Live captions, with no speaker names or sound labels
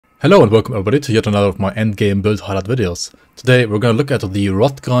Hello and welcome everybody to yet another of my endgame build highlight videos. Today we're going to look at the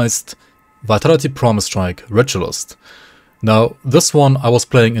Rotgheist Vitality Promise Strike Ritualist. Now this one I was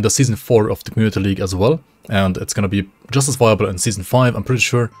playing in the Season 4 of the Community League as well, and it's going to be just as viable in Season 5, I'm pretty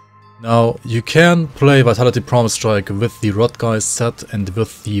sure. Now you can play Vitality Promise Strike with the Rotgheist set and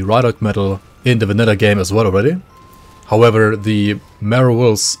with the Rideout medal in the vanilla game as well already. However, the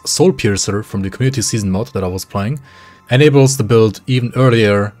Will's Soulpiercer from the Community Season mod that I was playing enables the build even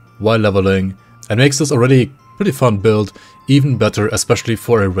earlier while leveling, and makes this already pretty fun build even better, especially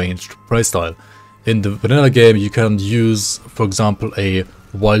for a ranged playstyle. In the vanilla game you can use, for example, a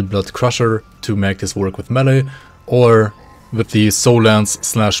Wild Blood Crusher to make this work with melee, or with the Soul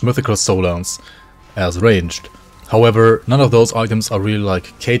Lance / Mythical Soul Lance as ranged. However, none of those items are really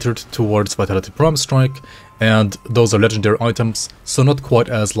catered towards Vitality Promise Strike, and those are legendary items, so not quite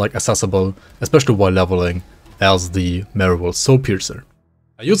as accessible, especially while leveling, as the Will's Soulpiercer.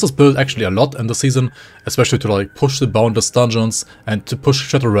 I use this build actually a lot in the season, especially to push the boundless dungeons and to push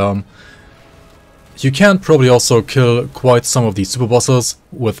Shadow Realm. You can probably also kill quite some of these super bosses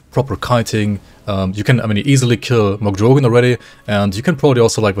with proper kiting. You can, easily kill Mogdrogan already, and you can probably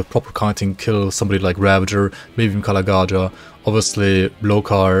also, with proper kiting, kill somebody like Ravager, maybe even Kalagaja. Obviously,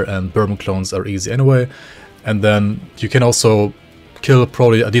 Blokar and Bourbon clones are easy anyway. And then you can also kill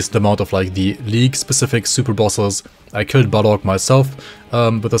probably a decent amount of the league-specific super bosses. I killed Balog myself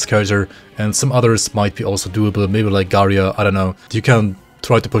with this character, and some others might be also doable, maybe like Garia, I don't know. You can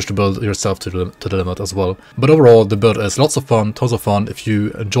try to push the build yourself to the limit as well. But overall, the build is lots of fun, tons of fun. If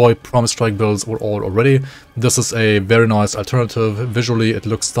you enjoy Promise Strike builds or all already, this is a very nice alternative. Visually, it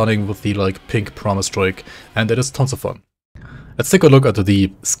looks stunning with the pink Promise Strike, and it is tons of fun. Let's take a look at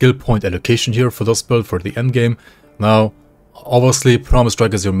the skill point allocation here for this build for the endgame. Now, obviously, Promise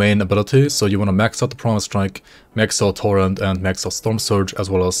Strike is your main ability, so you want to max out the Promise Strike, max out Torrent, and max out Storm Surge, as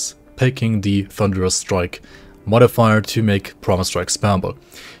well as picking the Thunderous Strike modifier to make Promise Strike spammable.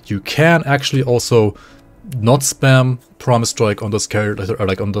 You can actually also not spam Promise Strike on this character,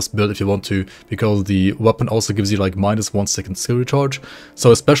 or on this build if you want to, because the weapon also gives you -1 second skill recharge.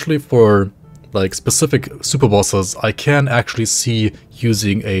 So especially for specific super bosses, I can actually see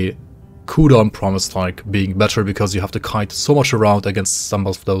using a cooldown Promise Strike being better, because you have to kite so much around against some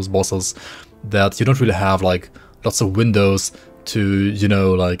of those bosses that you don't really have lots of windows to,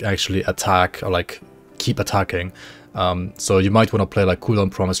 actually attack or keep attacking. So you might want to play cooldown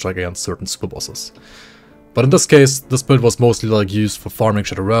Promise Strike against certain super bosses. But in this case, this build was mostly used for farming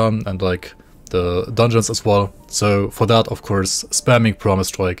Shadow Realm and the dungeons as well. So for that, of course, spamming Promise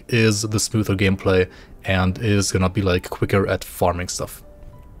Strike is the smoother gameplay and is gonna be quicker at farming stuff.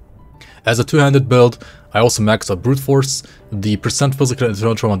 As a two-handed build, I also maxed out Brute Force. The percent physical and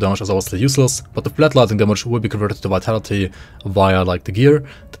internal trauma damage is obviously useless, but the flat lighting damage will be converted to Vitality via the gear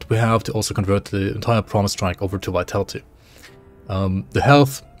that we have to also convert the entire Promise Strike over to Vitality. The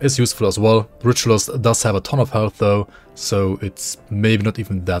health is useful as well. Ritualist does have a ton of health though, so it's maybe not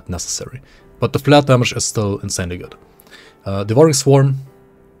even that necessary. But the flat damage is still insanely good. Devouring Swarm,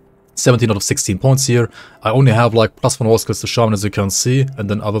 17 out of 16 points here. I only have +1 war skills to Shaman, as you can see, and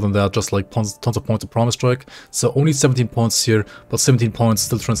then other than that, just tons of points to Promise Strike. So only 17 points here, but 17 points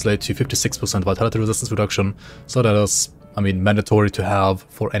still translate to 56% Vitality resistance reduction. So that is, mandatory to have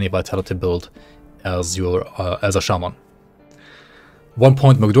for any Vitality build as a Shaman. 1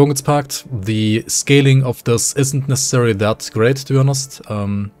 point Mogdrogan's Pact. The scaling of this isn't necessarily that great, to be honest.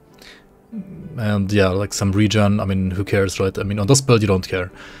 And yeah, some regen, who cares, right? On this build you don't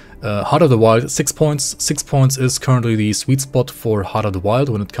care. Heart of the Wild, 6 points. 6 points is currently the sweet spot for Heart of the Wild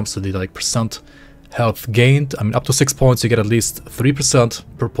when it comes to the percent health gained. Up to 6 points you get at least 3%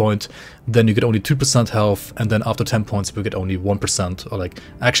 per point, then you get only 2% health, and then after 10 points you get only 1%, or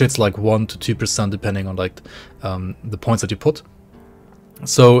actually it's 1 to 2% depending on the points that you put.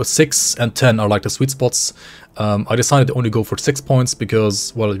 So 6 and 10 are the sweet spots. I decided to only go for 6 points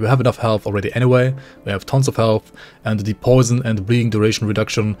because, well, we have enough health already anyway. We have tons of health, and the poison and bleeding duration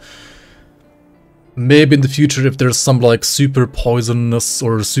reduction. Maybe in the future if there's some super poisonous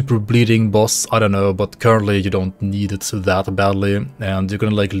or super bleeding boss, I don't know, but currently you don't need it that badly, and you're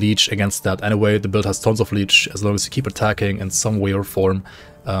gonna leech against that anyway. The build has tons of leech. As long as you keep attacking in some way or form,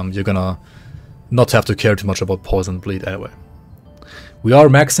 you're gonna not have to care too much about poison and bleed anyway. We are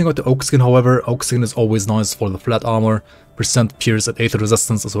maxing out the Oak Skin, however. Oak Skin is always nice for the flat armor, percent pierce and aether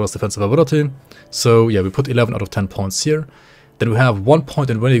resistance, as well as defensive ability. So yeah, we put 11 out of 10 points here. Then we have 1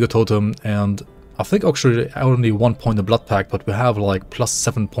 point in Wendigo Totem, and I think actually only 1 point in Blood Pact, but we have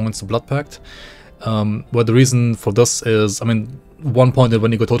 +7 points in Blood Pact. Well, the reason for this is, 1 point in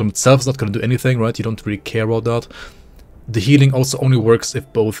Wendigo Totem itself is not going to do anything, right? You don't really care about that. The healing also only works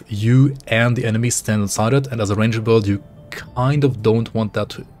if both you and the enemy stand inside it, and as a ranger build you kind of don't want that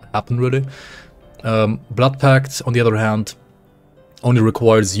to happen really. Blood Pact, on the other hand, only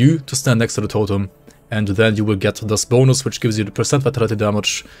requires you to stand next to the totem, and then you will get this bonus which gives you the percent vitality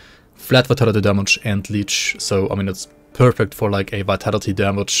damage, flat vitality damage, and leech. So I mean it's perfect for like a vitality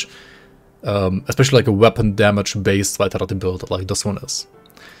damage, especially like a weapon damage based vitality build like this one is.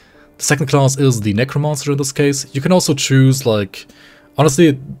 The second class is the Necromancer in this case. You can also choose, like,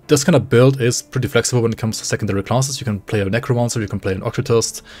 honestly, this kind of build is pretty flexible when it comes to secondary classes. You can play a Necromancer, you can play an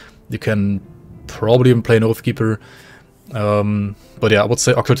Occultist, you can probably even play an Oathkeeper. But yeah, I would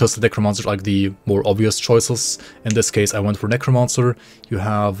say Occultist and Necromancer are like the more obvious choices. In this case, I went for Necromancer. You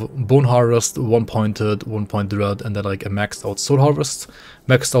have Bone Harvest, 1-pointed, 1-point Dread, and then like a maxed out Soul Harvest.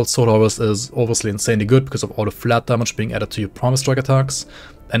 Maxed out Soul Harvest is obviously insanely good because of all the flat damage being added to your Primal Strike attacks.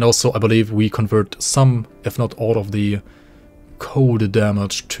 And also, I believe we convert some, if not all, of the cold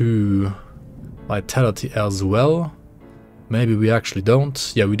damage to vitality as well. Maybe we actually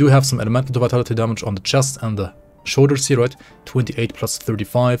don't. Yeah, we do have some elemental vitality damage on the chest and the shoulders here, right? 28 plus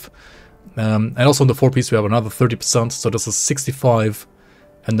 35. And also on the 4-piece we have another 30%, so this is 65,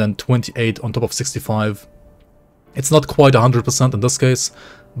 and then 28 on top of 65. It's not quite 100% in this case,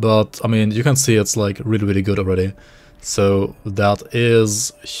 but I mean, you can see it's like really, really good already. So that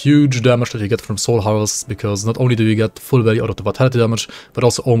is huge damage that you get from Soul Harvest, because not only do you get full value out of the vitality damage, but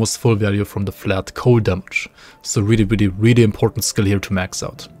also almost full value from the flat cold damage. So really, really, really important skill here to max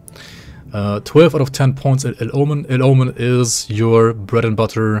out. 12 out of 10 points in Ill Omen. Ill Omen is your bread and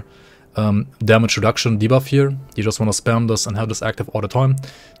butter damage reduction debuff here. You just want to spam this and have this active all the time.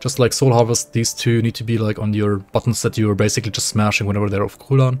 Just like Soul Harvest, these two need to be like on your buttons that you're basically just smashing whenever they're off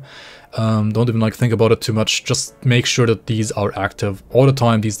cooldown. Don't even like think about it too much, just make sure that these are active all the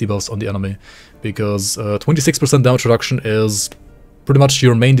time, these debuffs on the enemy, because 26% damage reduction is pretty much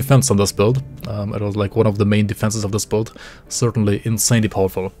your main defense on this build. It was like one of the main defenses of this build, certainly insanely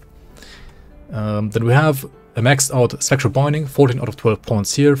powerful. Then we have a maxed out Spectral Binding, 14 out of 12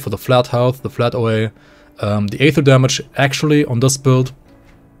 points here for the flat health, the flat OA. The Aether damage, actually on this build,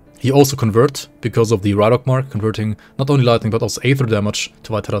 you also convert because of the Rydok mark, converting not only lightning but also Aether damage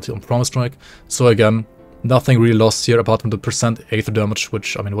to vitality on Primal Strike. So again, nothing really lost here apart from the percent Aether damage,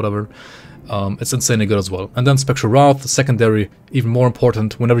 which, I mean, whatever. It's insanely good as well. And then Spectral Wrath, secondary, even more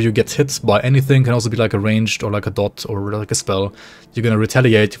important. Whenever you get hit by anything, can also be like a ranged or like a dot or like a spell, you're gonna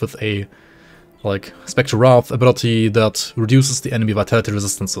retaliate with a like Spectral Wrath ability that reduces the enemy vitality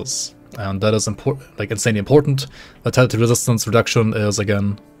resistances, and that is important, like insanely important. Vitality resistance reduction is,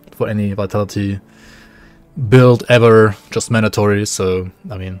 again, for any vitality build ever, just mandatory. So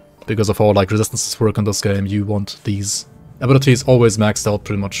I mean, because of how like resistances work in this game, you want these abilities always maxed out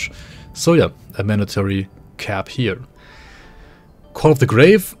pretty much. So yeah, a mandatory cap here. Call of the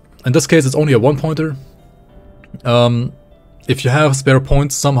Grave, in this case it's only a 1-pointer. If you have spare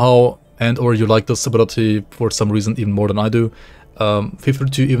points somehow, and or you like this ability for some reason even more than I do, feel free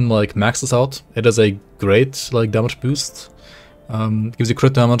to even like max this out. It is a great like damage boost. Gives you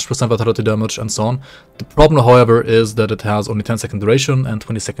crit damage, percent vitality damage, and so on. The problem, however, is that it has only 10-second duration and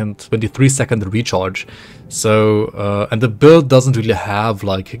 23-second recharge. So, and the build doesn't really have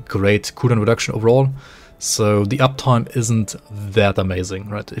like great cooldown reduction overall. So the uptime isn't that amazing,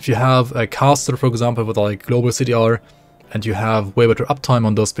 right? If you have a caster, for example, with like global CDR, and you have way better uptime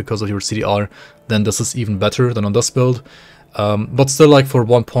on this because of your CDR, then this is even better than on this build. But still, like for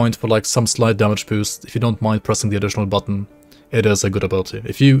 1 point, for like some slight damage boost, if you don't mind pressing the additional button, it is a good ability.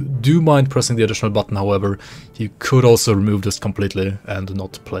 If you do mind pressing the additional button, however, you could also remove this completely and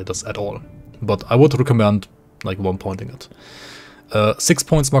not play this at all. But I would recommend like 1-pointing it. 6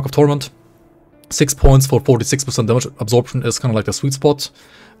 points Mark of Torment. 6 points for 46% damage absorption is kind of like the sweet spot.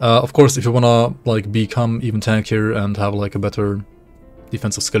 Of course, if you wanna like become even tankier and have like a better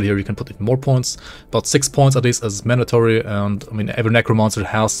defensive skill here, you can put even more points. But 6 points at least is mandatory, and I mean every Necromancer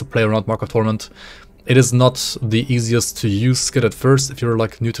has to play around Mark of Torment. It is not the easiest to use skill at first if you're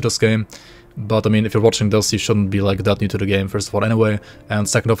like new to this game, but I mean if you're watching this, you shouldn't be like that new to the game, first of all, anyway. And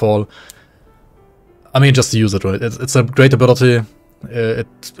second of all, I mean just to use it, right? It's a great ability.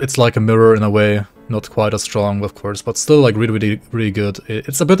 It's like a mirror in a way, not quite as strong, of course, but still like really good.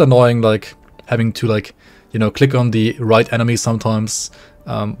 It's a bit annoying like having to like, you know, click on the right enemy sometimes,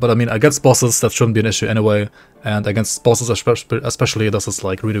 but I mean against bosses that shouldn't be an issue anyway, and against bosses especially this is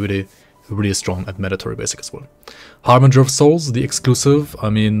like really strong and mandatory basic as well. Harbinger of Souls, the exclusive, I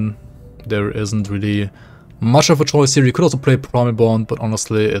mean there isn't really much of a choice here. You could also play Primal Bond, but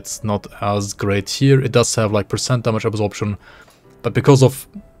honestly it's not as great here. It does have like percent damage absorption, but because of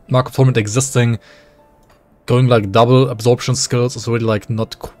Mark of Torment existing, Going like double absorption skills is really like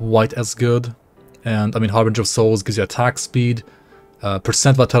not quite as good. And I mean, Harbinger of Souls gives you attack speed,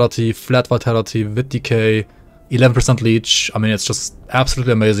 percent vitality, flat vitality, with decay, 11% leech. I mean, it's just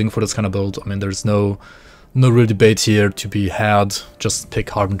absolutely amazing for this kind of build. I mean, there's no real debate here to be had. Just pick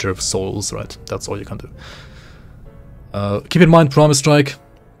Harbinger of Souls, right? That's all you can do. Keep in mind, Primal Strike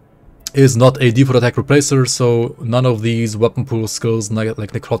is not a default attack replacer, so none of these weapon pool skills like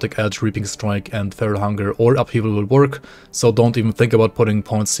Necrotic Edge, Reaping Strike, and Feral Hunger or Upheaval will work, so don't even think about putting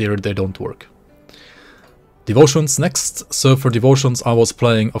points here, they don't work. Devotions next. So for Devotions I was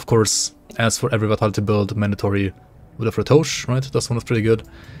playing, of course, as for every Vitality build, mandatory with a Tosh, right? This one is pretty good.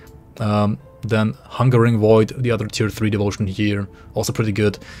 Then Hungering Void, the other tier 3 devotion here, also pretty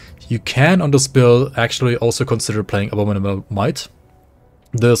good. You can on this build actually also consider playing Abominable Might.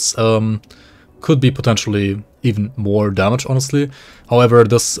 This could be potentially even more damage, honestly. However,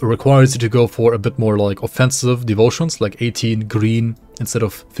 this requires you to go for a bit more like offensive devotions, like 18 green instead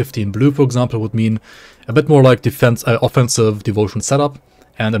of 15 blue, for example, would mean a bit more like offensive devotion setup.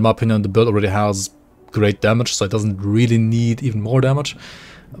 And in my opinion, the build already has great damage, so it doesn't really need even more damage.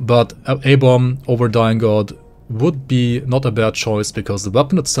 But A-Bomb over Dying God would be not a bad choice because the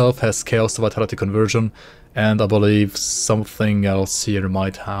weapon itself has Chaos to Vitality conversion, and I believe something else here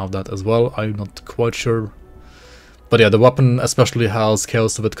might have that as well. I'm not quite sure. But yeah, the weapon especially has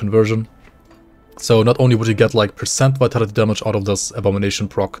Chaos to Vit conversion. So not only would you get like percent vitality damage out of this Abomination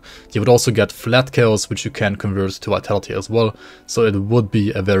proc, you would also get flat Chaos, which you can convert to Vitality as well. So it would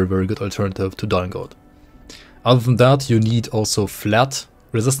be a very, very good alternative to Dying God. Other than that, you need also flat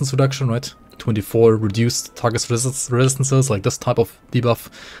resistance reduction, right? 24 reduced target resistances, like this type of debuff,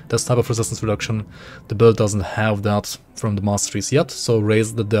 this type of resistance reduction. The build doesn't have that from the masteries yet, so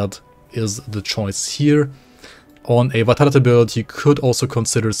Raise the Dead is the choice here. On a Vitality build, you could also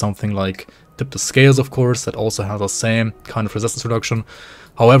consider something like Tip the Scales, of course, that also has the same kind of resistance reduction.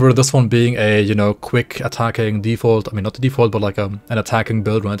 However, this one being a, you know, quick attacking default, I mean not the default, but like an attacking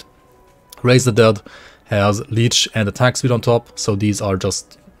build, right? Raise the Dead has leech and attack speed on top, so these are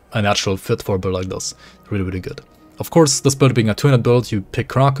just a natural fit for a build like this. Really, really good. Of course, this build being a 2-unit build, you pick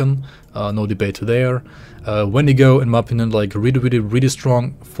Kraken, no debate there. Wendigo, in my opinion, like really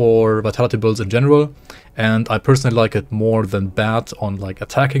strong for Vitality builds in general, and I personally like it more than Bat on like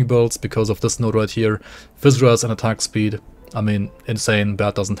attacking builds because of this node right here. Physres and attack speed, I mean, insane.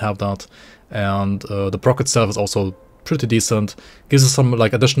 Bat doesn't have that, and the proc itself is also pretty decent. Gives you some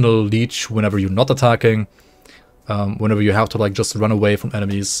like additional leech whenever you're not attacking. Whenever you have to like just run away from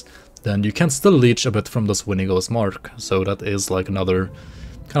enemies, then you can still leech a bit from this Wendigo's mark. So that is like another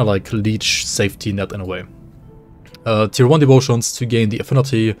kind of like leech safety net in a way. Tier 1 devotions to gain the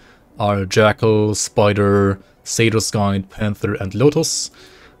affinity are Jackal, Spider, Satyr's Guide, Panther, and Lotus.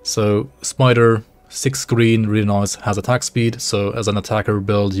 So Spider, 6 green, really nice, has attack speed. So as an attacker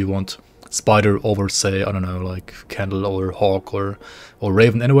build, you want Spider over, say, I don't know, like Candle or Hawk or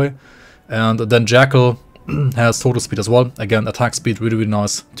Raven anyway. And then Jackal has total speed as well. Again, attack speed, really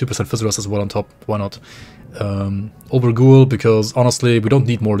nice. 2% Physros as well on top, why not? Over Ghoul, because honestly, we don't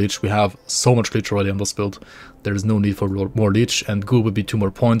need more leech. We have so much leech already on this build. There is no need for more leech, and Ghoul would be 2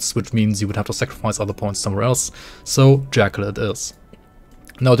 more points, which means you would have to sacrifice other points somewhere else. So, Jackal it is.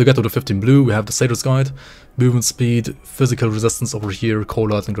 Now to get to the 15 blue, we have the Satyr's Guide. Movement speed, physical resistance over here,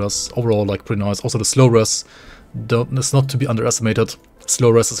 Cold Lightning Grass. Overall, like, pretty nice. Also the slow rest, it's not to be underestimated.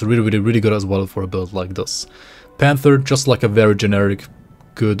 Slow rest is really good as well for a build like this. Panther, just like a very generic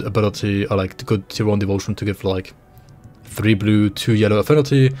good ability, or like good tier 1 devotion to give like 3 blue, 2 yellow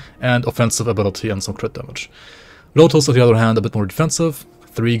affinity, and offensive ability and some crit damage. Lotus, on the other hand, a bit more defensive,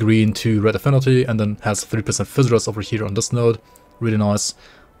 3 green, 2 red affinity, and then has 3% Physros over here on this node. Really nice.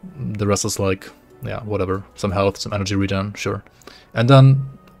 The rest is like, yeah, whatever. Some health, some energy regen, sure. And then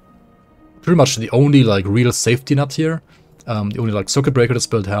pretty much the only like real safety net here, the only like circuit breaker this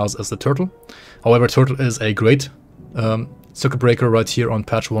build has is the Turtle. However, Turtle is a great circuit breaker right here on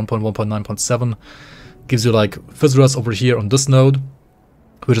patch 1.1.9.7. Gives you like Physros over here on this node,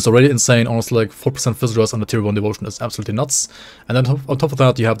 which is already insane. Honestly, like 4% Physros on the tier 1 devotion is absolutely nuts. And then on top of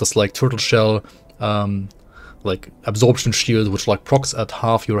that, you have this like Turtle Shell, like absorption shield, which like procs at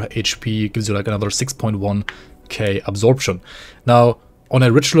half your HP, gives you like another 6.1k absorption. Now, on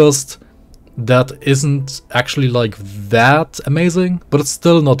a Ritualist, that isn't actually like that amazing, but it's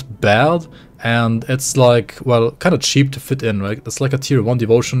still not bad, and it's like, well, kind of cheap to fit in, right? It's like a tier 1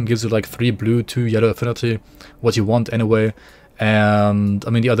 devotion, gives you like 3 blue, 2 yellow affinity, what you want anyway. And I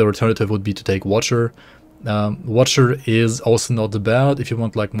mean, the other alternative would be to take Watcher. Watcher is also not bad if you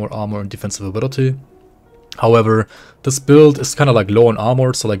want like more armor and defensive ability. However, this build is kind of like low on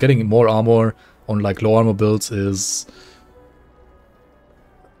armor, so like getting more armor on like low armor builds is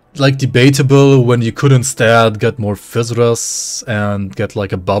like debatable when you could instead get more Fizz and get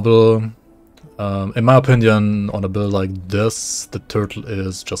like a bubble. In my opinion, on a build like this, the turtle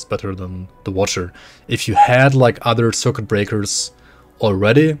is just better than the watcher. If you had like other circuit breakers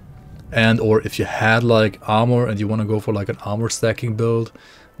already, and or if you had like armor and you want to go for like an armor stacking build,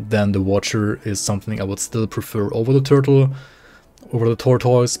 then the watcher is something I would still prefer over the turtle, over the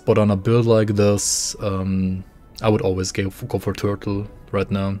tortoise. But on a build like this, I would always go for turtle right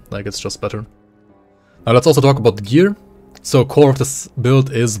now. Like, it's just better. Now let's also talk about the gear. So core of this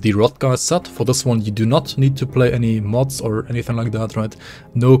build is the Rotgheist set. For this one you do not need to play any mods or anything like that, right?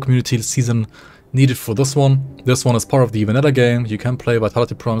 No community season needed for this one. This one is part of the vanilla game. You can play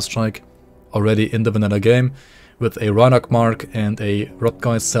Vitality Primal Strike already in the vanilla game. With a Rhinoc mark and a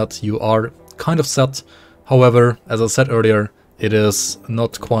Rotgheist set, you are kind of set. However, as I said earlier, it is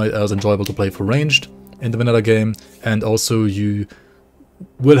not quite as enjoyable to play for ranged in the vanilla game, and also you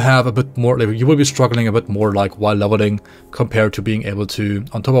will have a bit more, like, you will be struggling a bit more like while leveling compared to being able to,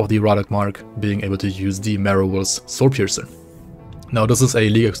 on top of the Rhinoc mark, being able to use the Merowil's Soulpiercer. Now this is a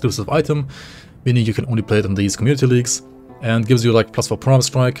league exclusive item, meaning you can only play it in these community leagues, and gives you like +4 Primal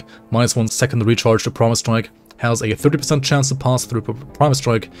Strike, -1 second recharge to Primal Strike, has a 30% chance to pass through Primal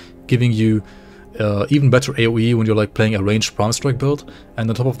Strike, giving you even better AoE when you're like playing a ranged Primal Strike build, and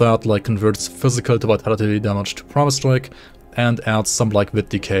on top of that like converts physical to vitality damage to Primal Strike, and adds some like Wit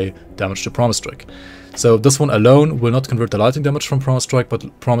Decay damage to Primal Strike. So this one alone will not convert the lightning damage from Primal Strike, but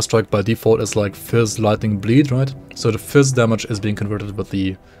Primal Strike by default is like Fizz, Lightning, Bleed, right? So the Fizz damage is being converted with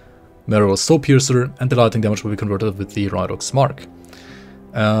the Merowil's Soulpiercer, and the lightning damage will be converted with the Rhinoc's Mark.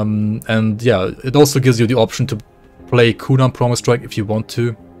 And yeah, it also gives you the option to play cooldown Primal Strike if you want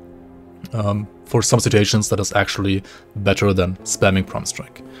to. For some situations that is actually better than spamming Primal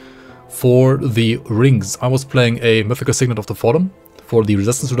Strike. For the rings, I was playing a Mythical Signet of the Fallen for the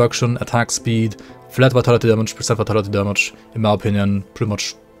resistance reduction, attack speed, flat vitality damage, percent vitality damage. In my opinion, pretty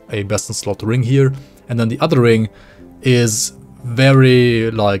much a best in slot ring here. And then the other ring is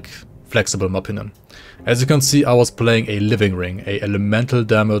very like flexible in my opinion. As you can see, I was playing a living ring, a elemental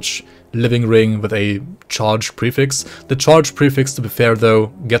damage living ring with a charge prefix. The charge prefix, to be fair though,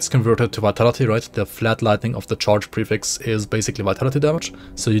 gets converted to vitality, right? The flat lightning of the charge prefix is basically vitality damage,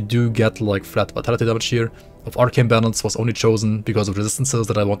 so you do get like flat vitality damage here. Of Arcane Balance was only chosen because of resistances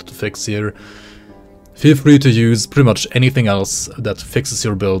that I wanted to fix here. Feel free to use pretty much anything else that fixes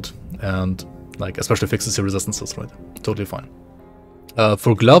your build, and like especially fixes your resistances, right? Totally fine.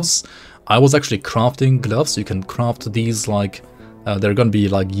 For gloves, I was actually crafting gloves. You can craft these like, they're gonna be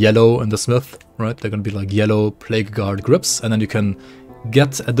like yellow in the smith, right? They're gonna be like yellow Plague Guard grips, and then you can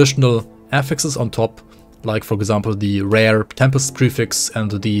get additional affixes on top, like for example the rare Tempest prefix and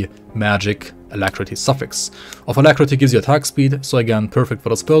the magic Alacrity suffix. Of Alacrity gives you attack speed, so again, perfect for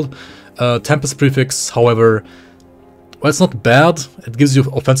this build. Tempest prefix, however, well, it's not bad. It gives you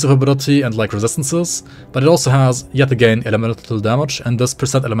offensive ability and like resistances, but it also has, yet again, elemental damage, and this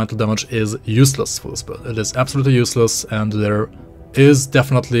percent elemental damage is useless for this build. It is absolutely useless, and there is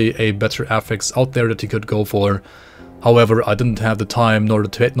definitely a better affix out there that you could go for. However, I didn't have the time, nor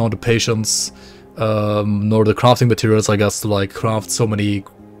the patience, nor the crafting materials, I guess, to like craft so many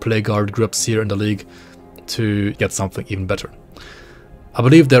Plague Guard grips here in the league to get something even better. I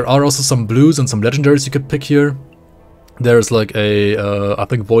believe there are also some blues and some legendaries you could pick here. There's like a, I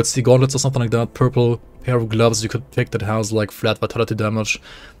think Void Sea Gauntlets or something like that, purple pair of gloves you could pick that has like flat vitality damage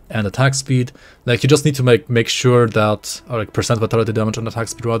and attack speed. Like you just need to make sure that, or like percent vitality damage and attack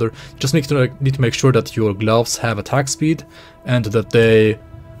speed rather. You just need to make sure that your gloves have attack speed and that they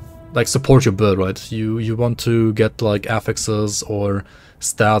like support your build, right? You want to get like affixes or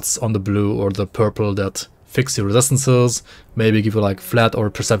stats on the blue or the purple that fix your resistances, maybe give you like flat or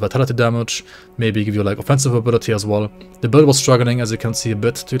percent vitality damage, maybe give you like offensive ability as well. The build was struggling, as you can see, a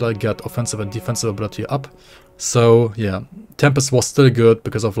bit to like get offensive and defensive ability up. So yeah, Tempest was still good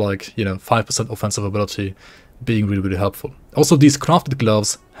because of like, you know, 5% offensive ability being really helpful. Also, these crafted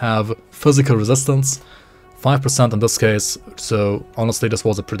gloves have physical resistance, 5% in this case, so honestly this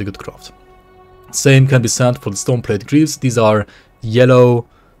was a pretty good craft. Same can be said for the Stoneplate Greaves. These are yellow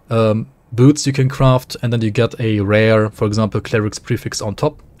boots you can craft, and then you get a rare, for example, Cleric's prefix on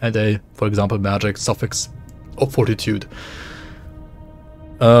top, and a, for example, magic suffix of Fortitude.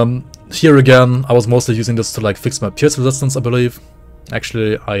 Here again, I was mostly using this to like fix my pierce resistance, I believe.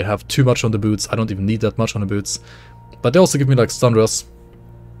 Actually, I have too much on the boots. I don't even need that much on the boots. But they also give me like stun res,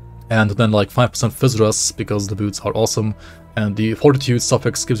 and then like 5% fizz res because the boots are awesome. And the Fortitude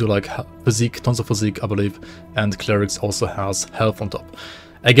suffix gives you like physique, tons of physique, I believe, and Clerics also has health on top.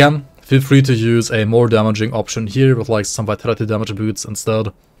 Again, feel free to use a more damaging option here with like some vitality damage boots instead.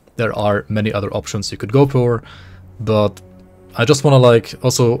 There are many other options you could go for, but I just want to like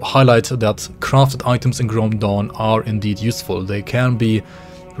also highlight that crafted items in Grom Dawn are indeed useful. They can be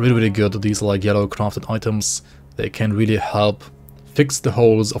really good, these like yellow crafted items. They can really help fix the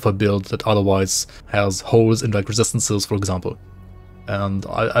holes of a build that otherwise has holes in like resistances, for example. And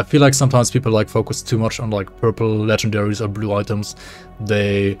I feel like sometimes people like focus too much on like purple legendaries or blue items.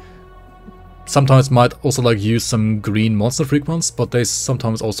 They sometimes might also like use some green monster frequents, but they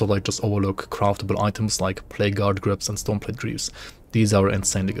sometimes also like just overlook craftable items like Plague Guard grips and Stoneplate greaves. These are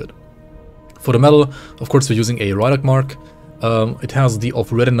insanely good. For the medal, of course, we're using a Rylock mark. It has the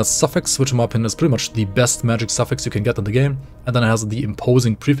of readiness suffix, which in my opinion is pretty much the best magic suffix you can get in the game. And then it has the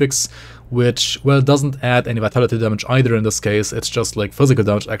imposing prefix, which, well, doesn't add any vitality damage either in this case. It's just like physical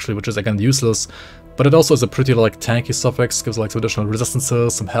damage actually, which is again useless. But it also is a pretty like tanky suffix, gives like some additional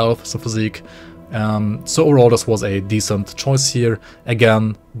resistances, some health, some physique. So overall this was a decent choice here.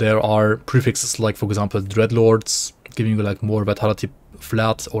 Again, there are prefixes like, for example, Dreadlords, giving you like more vitality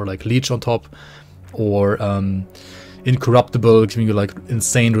flat or like leech on top, or Incorruptible, giving you like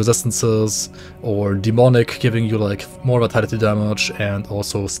insane resistances, or Demonic, giving you like more vitality damage and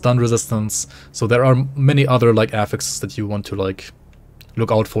also stun resistance. So there are many other like affixes that you want to like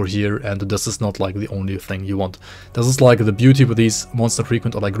look out for here, and this is not like the only thing you want. This is like the beauty with these monster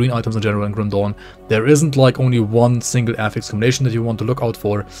frequent or like green items in general in Grim Dawn. There isn't like only one single affix combination that you want to look out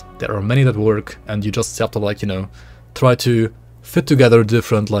for. There are many that work, and you just have to like, you know, try to fit together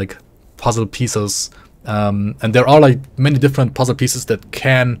different like puzzle pieces. And there are like many different puzzle pieces that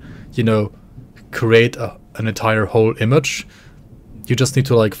can, you know, create an entire whole image. You just need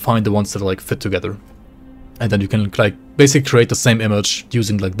to like find the ones that like fit together, and then you can like basically create the same image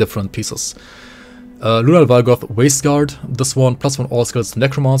using like different pieces. Lunar Valgoth Wasteguard, this one +1 all skills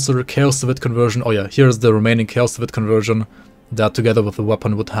Necromancer, Chaos Divot conversion. Oh yeah, here's the remaining Chaos Divot conversion. That together with the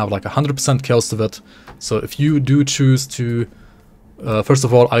weapon would have like 100% Chaos Divot. So if you do choose to first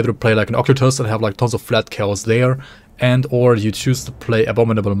of all either play like an Occultist and have like tons of flat chaos there, and or you choose to play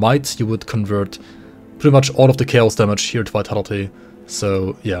Abominable Might, you would convert pretty much all of the chaos damage here to vitality.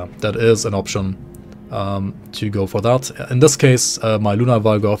 So yeah, that is an option to go for that. In this case, my Lunar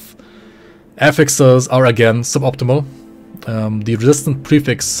Valgoth affixes are again suboptimal. The resistant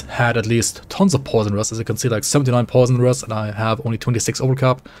prefix had at least tons of poison rest, as you can see, like 79 poison rest, and I have only 26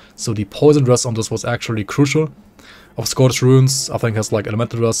 overcap, so the poison rest on this was actually crucial. Of Scorched Runes, I think has like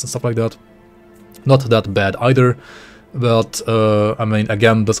elemental rest and stuff like that. Not that bad either, but I mean,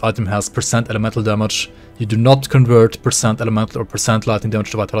 again, this item has % elemental damage. You do not convert % elemental or % lightning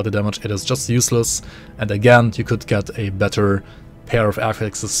damage to vitality damage. It is just useless, and again, you could get a better pair of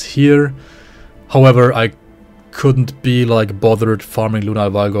affixes here. However, I couldn't be like bothered farming Lunar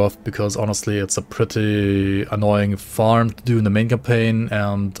Valgoth because honestly it's a pretty annoying farm to do in the main campaign,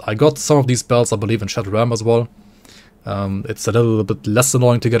 and I got some of these spells I believe in Shattered Realm as well. It's a little bit less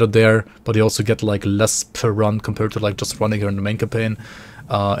annoying to get it there, but you also get like less per run compared to like just running here in the main campaign.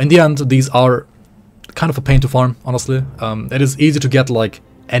 In the end, these are kind of a pain to farm, honestly. It is easy to get like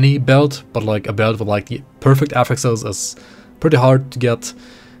any belt, but like a belt with like the perfect affixes is pretty hard to get.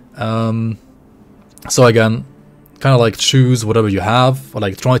 So again, kind of like choose whatever you have, or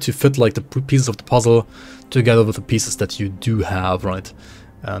like try to fit like the pieces of the puzzle together with the pieces that you do have, right?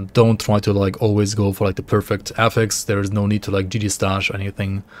 And don't try to like always go for like the perfect affix. There is no need to like GG stash or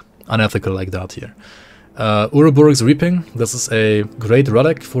anything unethical like that here. Uruburg's Reaping. This is a great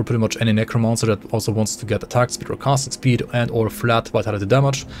relic for pretty much any Necromancer that also wants to get attack speed or casting speed and or flat vitality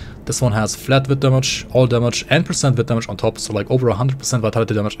damage. This one has flat vit damage, all damage, and % vit damage on top, so like over 100%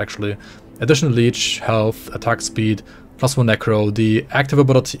 vitality damage actually. Additional leech, health, attack speed, +1 necro. The active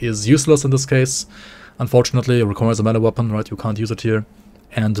ability is useless in this case. Unfortunately, it requires a melee weapon, right? You can't use it here.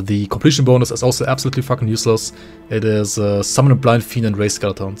 And the completion bonus is also absolutely fucking useless. It is Summon a Blind Fiend and Raise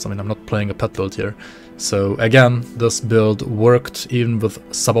Skeletons. I mean, I'm not playing a pet build here. So again, this build worked even with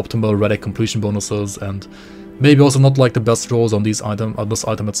suboptimal relic completion bonuses, and maybe also not like the best rolls on this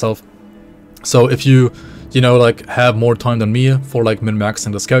item itself. So if you know, like have more time than me for like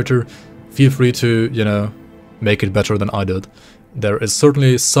min-maxing this character, feel free to, you know, make it better than I did. There is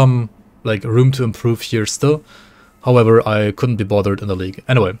certainly some like room to improve here still. However, I couldn't be bothered in the league.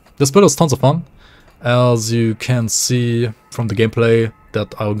 Anyway, this build is tons of fun. As you can see from the gameplay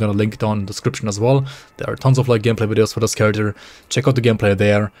that I'm gonna link down in the description as well. There are tons of like gameplay videos for this character. Check out the gameplay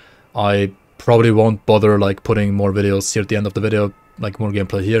there. I probably won't bother like putting more videos here at the end of the video, like more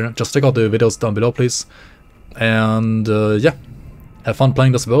gameplay here. Just check out the videos down below, please. And yeah, have fun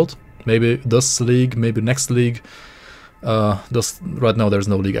playing this build. Maybe this league, maybe next league. Just right now there's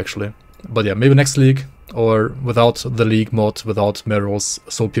no league actually. But yeah, maybe next league, or without the league mod, without mirrors,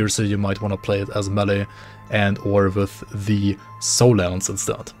 Soulpiercer, you might want to play it as melee and or with the soul lance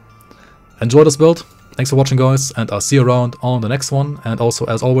instead. Enjoy this build. Thanks for watching, guys, and I'll see you around on the next one. And also,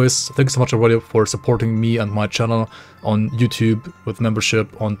 as always, thanks so much everybody for supporting me and my channel on YouTube with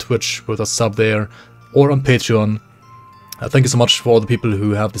membership, on Twitch with a sub there, or on Patreon. Thank you so much for all the people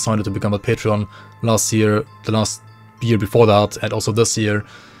who have decided to become a Patreon last year, the last year before that, and also this year.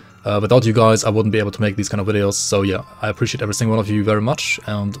 Without you guys, I wouldn't be able to make these kind of videos. So yeah, I appreciate every single one of you very much,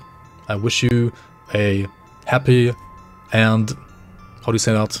 and I wish you a happy and, how do you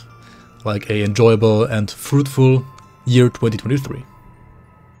say that? Like a enjoyable and fruitful year 2023.